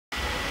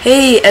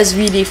Hey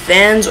SVD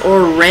fans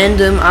or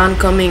random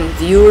oncoming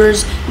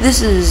viewers,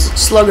 this is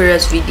Slugger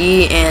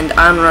SVD and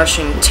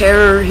Onrushing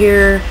Terror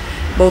here,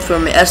 both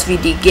from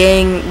SVD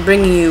Gang,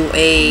 bringing you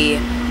a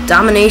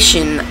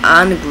domination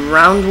on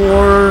Ground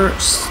War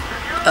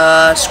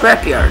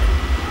Scrapyard.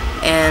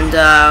 And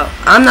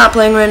I'm not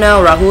playing right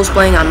now, Rahul's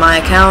playing on my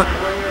account,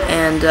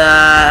 and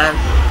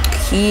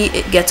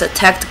he gets a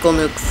tactical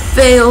nuke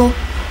fail,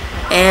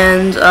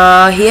 and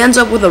he ends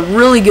up with a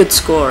really good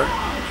score.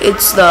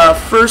 It's the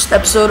first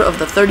episode of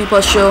the 30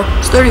 plus show.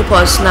 It's 30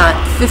 plus, not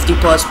 50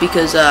 plus,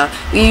 because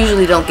we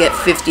usually don't get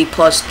 50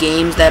 plus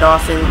games that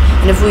often,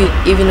 and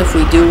even if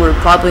we do, we're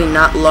probably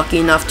not lucky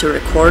enough to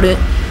record it.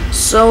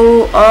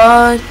 So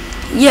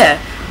yeah.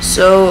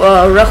 So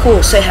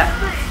Rahul, say hi.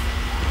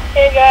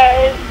 Hey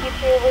guys,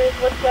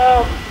 YouTubers, what's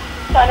up?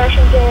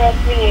 Onrushing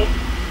SVD.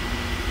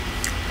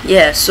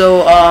 Yeah,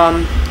 so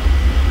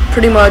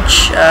pretty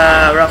much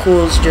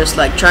Rahul's just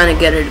like trying to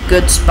get a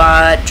good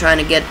spot, trying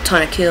to get a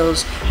ton of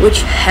kills,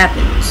 which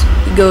happens.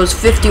 He goes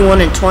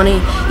 51 and 20,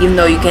 even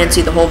though you can't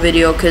see the whole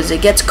video because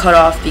it gets cut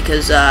off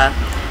because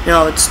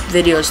its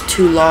video is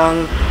too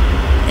long.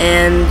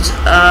 And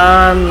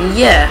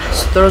yeah,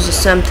 so throws a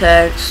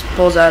Semtex,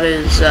 pulls out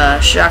his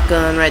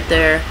shotgun right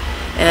there.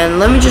 And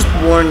let me just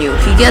warn you,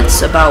 if he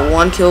gets about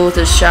 1 kill with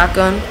his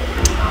shotgun,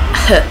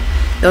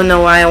 don't know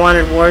why I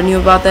wanted to warn you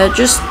about that,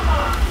 just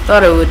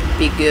thought it would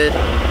be good.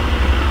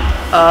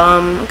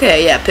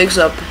 Okay, yeah, picks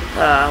up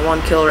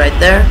 1 kill right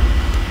there,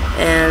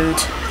 and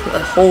a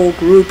whole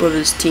group of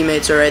his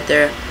teammates are right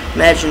there.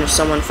 Imagine if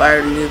someone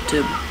fired a nuke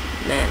to,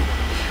 man.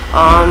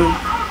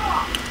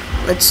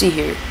 Let's see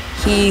here.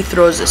 He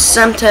throws a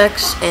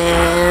Semtex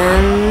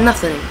and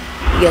nothing.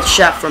 He gets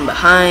shot from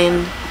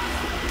behind,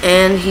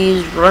 and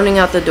he's running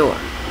out the door.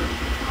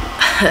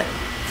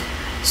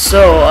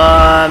 So,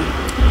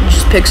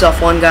 just picks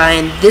off one guy,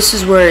 and this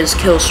is where his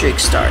kill streak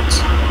starts.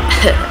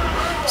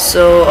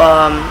 So,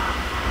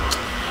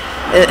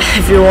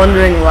 if you're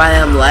wondering why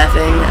I'm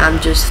laughing, I'm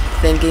just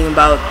thinking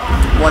about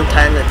one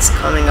time that's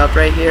coming up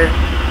right here.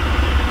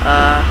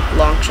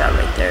 Long shot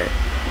right there.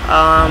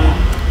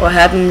 What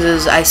happens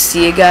is I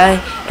see a guy,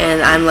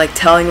 and I'm like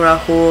telling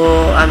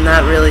Rahul, I'm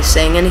not really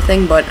saying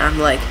anything, but I'm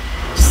like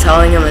just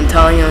telling him and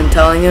telling him and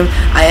telling him.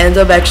 I end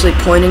up actually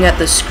pointing at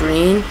the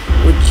screen,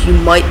 which you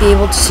might be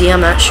able to see,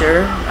 I'm not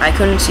sure. I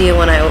couldn't see it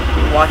when I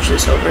watched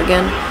this over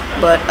again,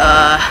 but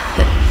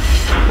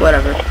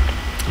whatever.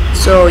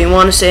 So, you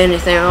want to say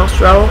anything else,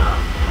 Rahul?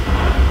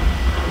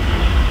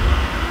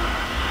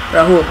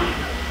 Rahul.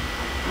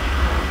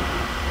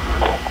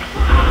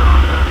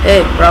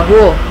 Hey,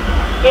 Rahul.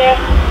 Yeah.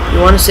 You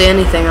want to say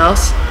anything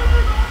else?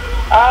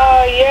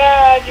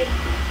 Yeah,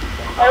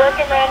 I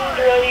recommend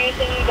really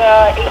using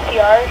the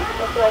ATR,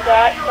 stuff like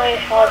that, like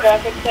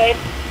holographic type,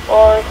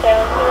 or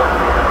silencer.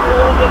 It's a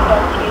really good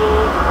gun to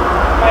use.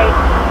 You might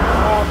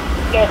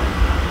get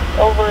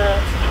over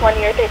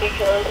 20 or 30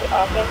 kills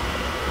often.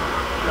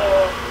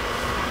 So,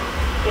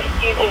 just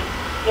use it.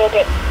 You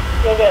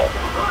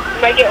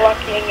might get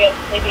lucky and get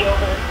maybe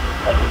over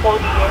like 40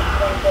 or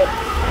something, but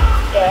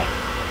yeah.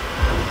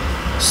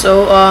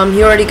 So,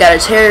 he already got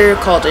his hair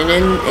called in,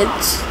 and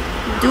it's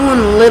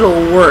doing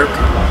little work.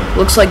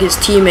 Looks like his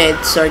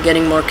teammates are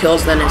getting more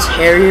kills than his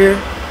Harrier,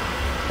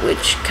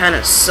 which kind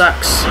of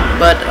sucks.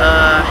 But,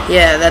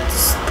 yeah,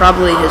 that's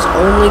probably his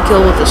only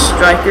kill with a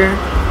striker,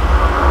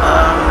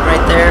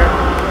 right there.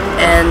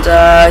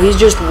 And, he's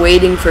just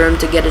waiting for him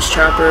to get his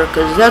chopper,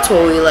 because that's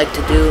what we like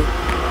to do.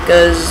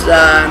 Because,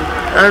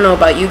 I don't know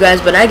about you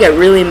guys, but I get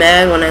really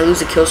mad when I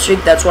lose a kill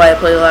streak. That's why I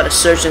play a lot of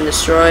Search and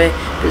Destroy,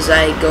 because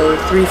I go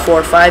 3,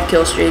 4, 5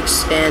 kill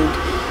streaks, and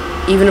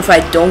even if I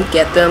don't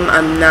get them,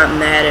 I'm not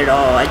mad at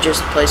all. I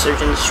just play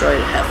Search and Destroy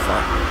to have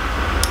fun.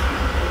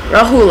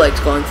 Rahul likes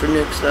going for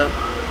nukes, though.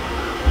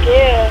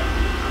 Yeah.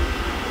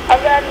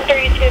 I've gotten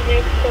 32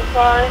 nukes so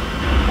far.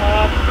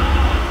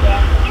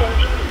 Yeah.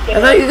 I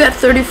thought you got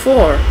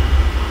 34.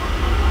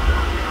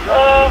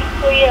 Well,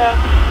 yeah.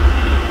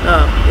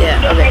 Oh, yeah,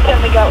 okay. Every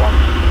time we got one.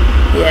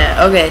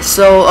 Yeah, okay,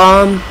 so,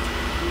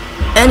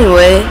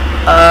 anyway,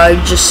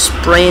 just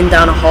spraying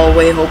down a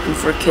hallway hoping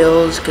for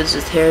kills, because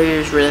the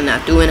Terrier's really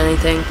not doing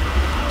anything.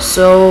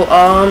 So,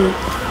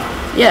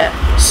 yeah,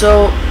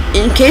 so,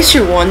 in case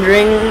you're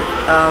wondering,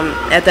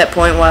 at that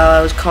point while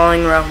I was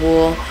calling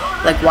Rahul,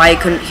 like, why he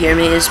couldn't hear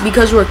me, is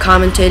because we're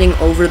commentating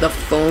over the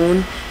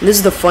phone. And this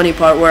is the funny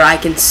part where I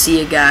can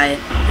see a guy,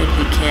 and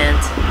he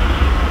can't.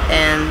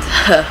 And,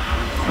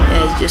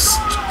 yeah, he's just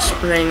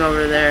spraying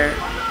over there.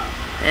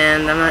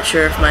 And I'm not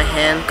sure if my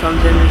hand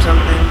comes in or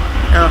something.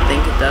 I don't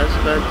think it does,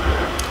 but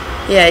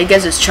yeah, he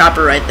gets his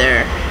chopper right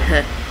there.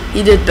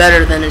 He did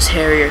better than his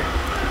Harrier.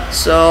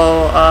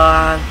 So,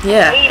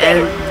 yeah,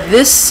 and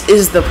this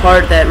is the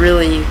part that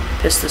really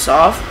pissed us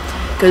off.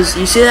 Because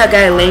you see that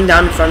guy laying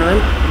down in front of him?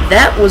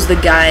 That was the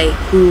guy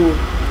who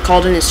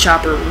called in his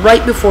chopper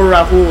right before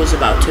Rahul was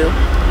about to.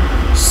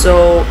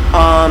 So,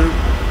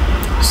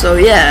 so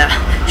yeah,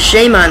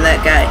 shame on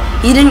that guy.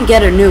 He didn't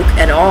get a nuke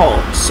at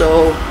all,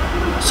 so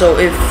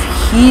if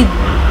he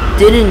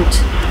didn't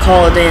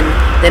call it in,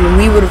 then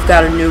we would have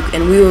got a nuke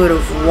and we would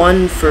have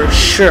won for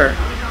sure.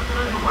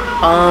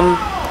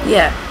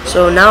 Yeah,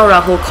 so now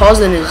Rahul calls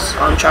in his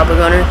chopper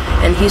gunner,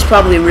 and he's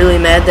probably really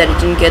mad that he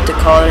didn't get to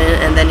call it in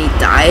and then he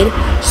died.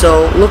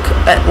 So look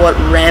at what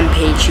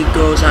rampage he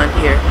goes on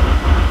here.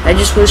 I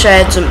just wish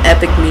I had some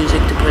epic music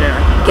to put on.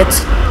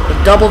 Gets a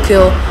double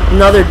kill,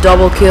 another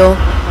double kill,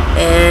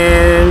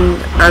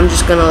 and I'm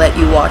just gonna let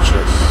you watch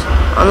this.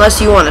 Unless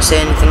you want to say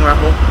anything,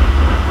 Rahul.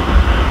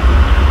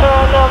 No,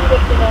 I'm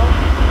good to know.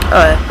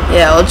 Alright,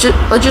 yeah, let's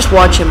just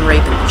watch him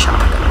raping the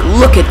chopper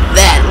gunner. Look at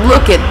that!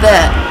 Look at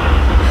that!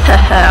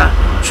 Haha,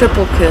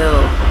 triple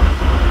kill,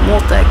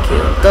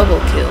 multi-kill, double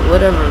kill,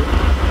 whatever.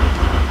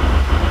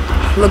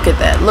 Look at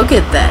that, look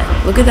at that,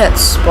 look at that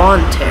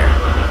spawn tear.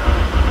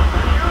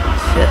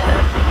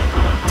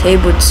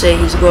 Tabe would say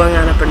he's going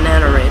on a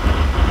banana rape.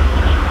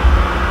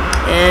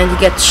 And he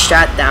gets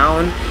shot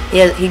down. He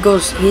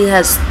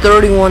has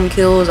 31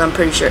 kills, I'm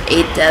pretty sure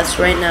 8 deaths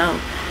right now.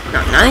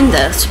 Not 9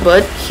 deaths,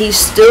 but he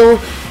still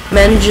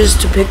manages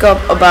to pick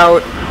up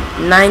about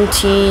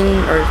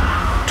 19 or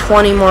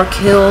 20 more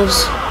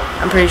kills.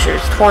 I'm pretty sure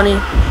it's 20.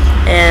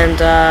 And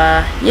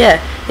yeah,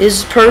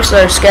 his perks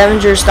are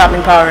Scavenger,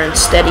 Stopping Power, and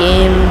Steady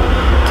Aim,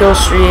 Kill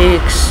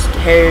Streaks,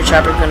 Harrier,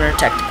 Chopper Gunner,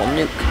 Tactical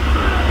Nuke.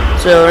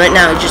 So right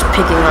now he's just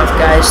picking off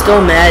guys. Still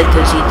mad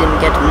because he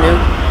didn't get the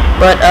nuke.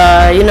 But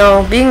you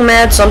know, being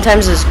mad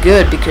sometimes is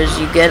good because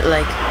you get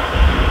like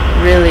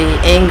really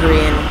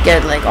angry and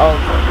get like all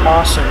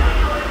awesome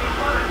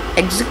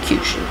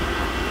execution.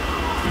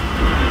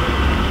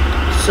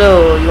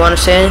 So you want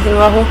to say anything,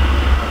 Rahul?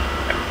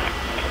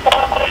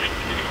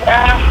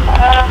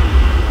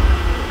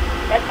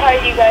 That's how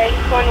you guys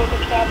won with the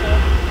camera.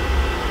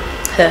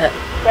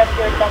 That's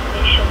your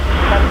definition.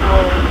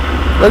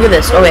 Look at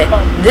this. Okay,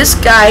 this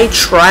guy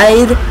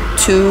tried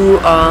to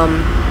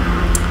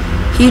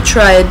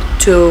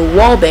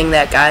wallbang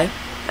that guy.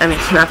 I mean,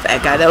 not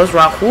that guy. That was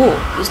Rahul.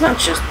 It's not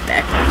just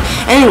that guy.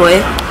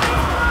 Anyway,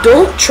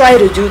 don't try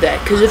to do that,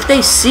 because if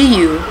they see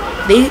you,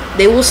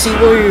 they will see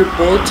where your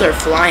bullets are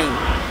flying,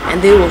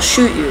 and they will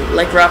shoot you,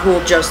 like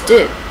Rahul just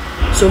did.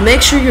 So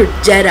make sure you're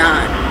dead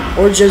on,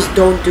 or just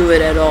don't do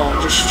it at all.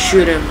 Just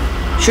shoot him.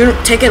 Shoot him.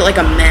 Take it like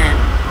a man.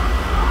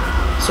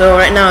 So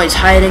right now he's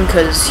hiding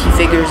because he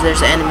figures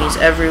there's enemies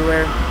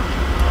everywhere.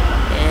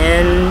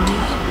 And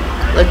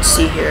let's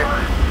see here.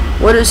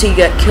 What does he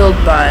get killed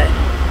by?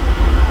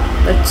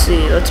 Let's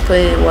see. Let's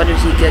play what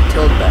does he get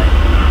killed by.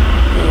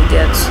 And he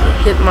gets a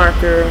hit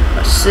marker,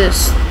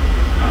 assist.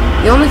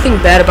 The only thing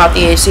bad about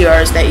the ACR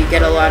is that you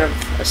get a lot of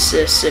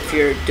assists if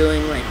you're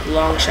doing like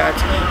long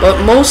shots. But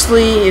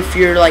mostly if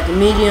you're like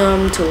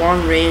medium to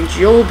long range,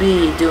 you'll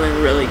be doing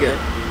really good.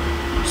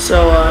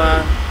 So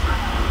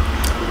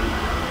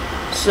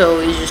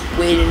he's just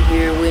waiting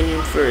here,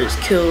 waiting for his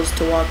kills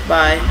to walk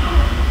by.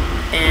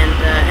 And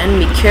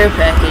enemy care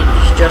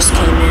package just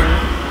came in.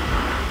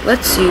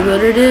 Let's see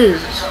what it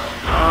is.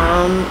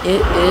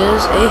 It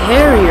is a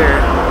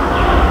Harrier.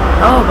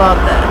 How about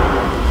that?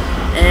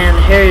 And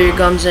the Harrier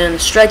comes in. The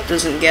strike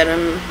doesn't get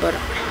him, but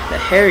the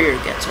Harrier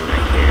gets him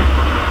right here.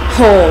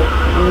 Oh,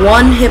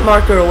 one hit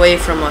marker away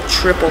from a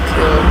triple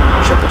kill,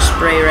 triple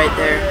spray right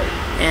there.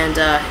 And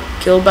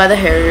killed by the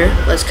Harrier.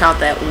 Let's count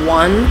that.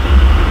 1.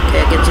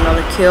 Okay, gets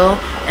another kill,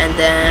 and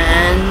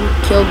then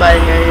killed by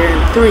the Harrier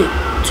in 3,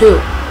 2,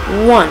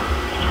 1.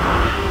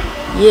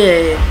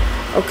 Yeah.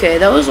 Okay,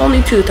 that was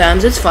only 2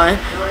 times. It's fine.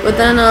 But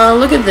then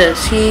look at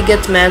this. He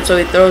gets mad, so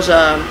he throws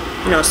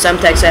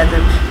Semtex at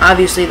them.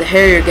 Obviously, the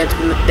Harrier gets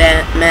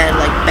mad,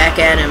 like back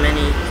at him, and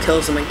he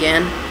kills him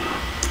again.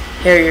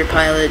 Harrier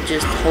pilot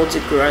just holds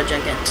a grudge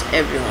against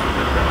everyone.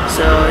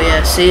 So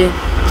yeah, see,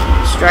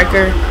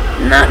 Striker,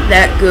 not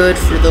that good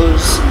for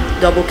those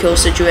double kill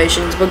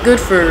situations, but good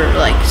for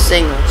like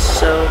singles.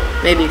 So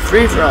maybe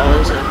free for all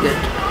is a good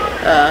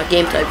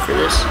game type for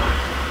this.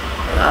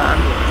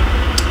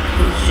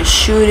 He's just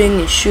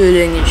shooting and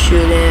shooting and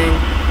shooting,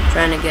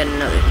 trying to get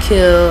another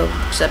kill,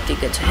 except he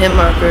gets a hit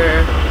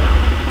marker.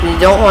 You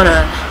don't want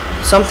to,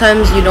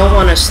 sometimes you don't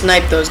want to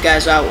snipe those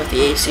guys out with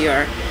the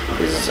ACR,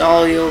 because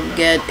all you'll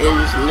get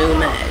is new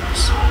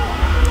mags.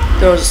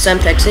 Throws a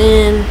Semtex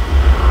in, and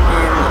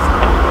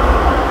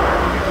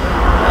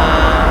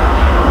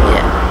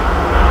yeah,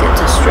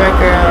 gets a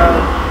Striker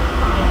out,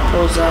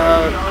 pulls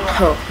out,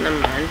 oh, never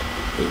mind,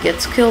 he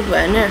gets killed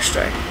by an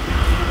airstrike,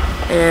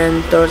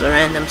 and throws a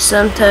random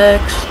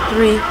Semtex,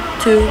 3,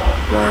 2,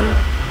 1,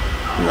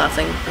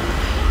 nothing.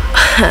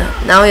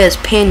 Now he has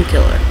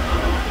Painkiller.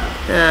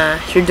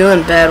 You're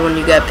doing bad when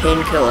you got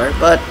Painkiller,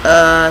 but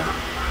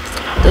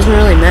doesn't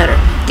really matter.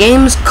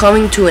 Game's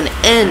coming to an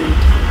end.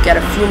 Got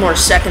a few more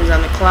seconds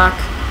on the clock.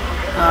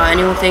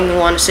 Anything you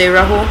want to say,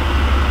 Rahul?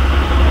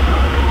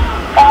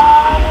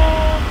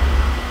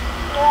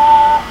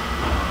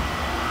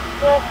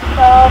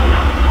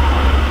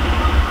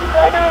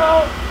 I don't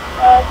know.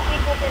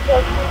 Keep with your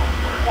judgment.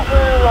 Never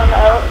run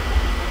out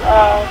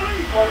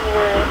when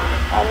you're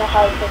on the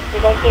high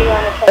pitch. Don't get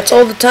on the. That's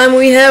all the time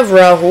we have,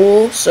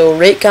 Rahul. So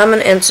rate,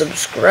 comment, and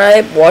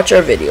subscribe. Watch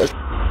our videos.